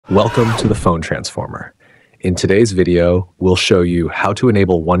Welcome to the Phone Transformer. In today's video, we'll show you how to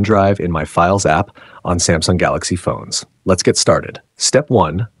enable OneDrive in My Files app on Samsung Galaxy phones. Let's get started. Step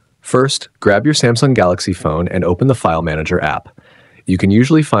 1. First, grab your Samsung Galaxy phone and open the File Manager app. You can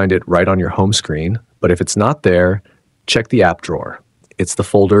usually find it right on your home screen, but if it's not there, check the app drawer. It's the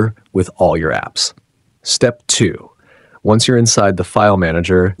folder with all your apps. Step 2. Once you're inside the File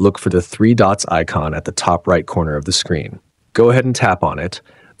Manager, look for the 3 dots icon at the top right corner of the screen. Go ahead and tap on it.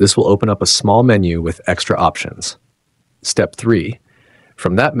 This will open up a small menu with extra options. Step 3.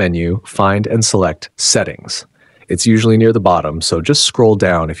 From that menu, find and select Settings. It's usually near the bottom, so just scroll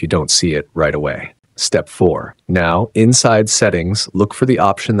down if you don't see it right away. Step 4. Now, inside Settings, look for the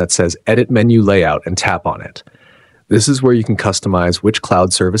option that says Edit Menu Layout and tap on it. This is where you can customize which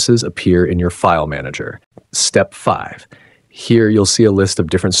cloud services appear in your File Manager. Step 5. Here you'll see a list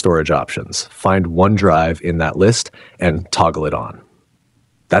of different storage options. Find OneDrive in that list and toggle it on.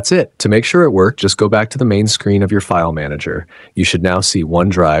 That's it. To make sure it worked, just go back to the main screen of your File Manager. You should now see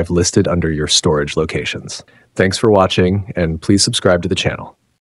OneDrive listed under your storage locations. Thanks for watching, and please subscribe to the channel.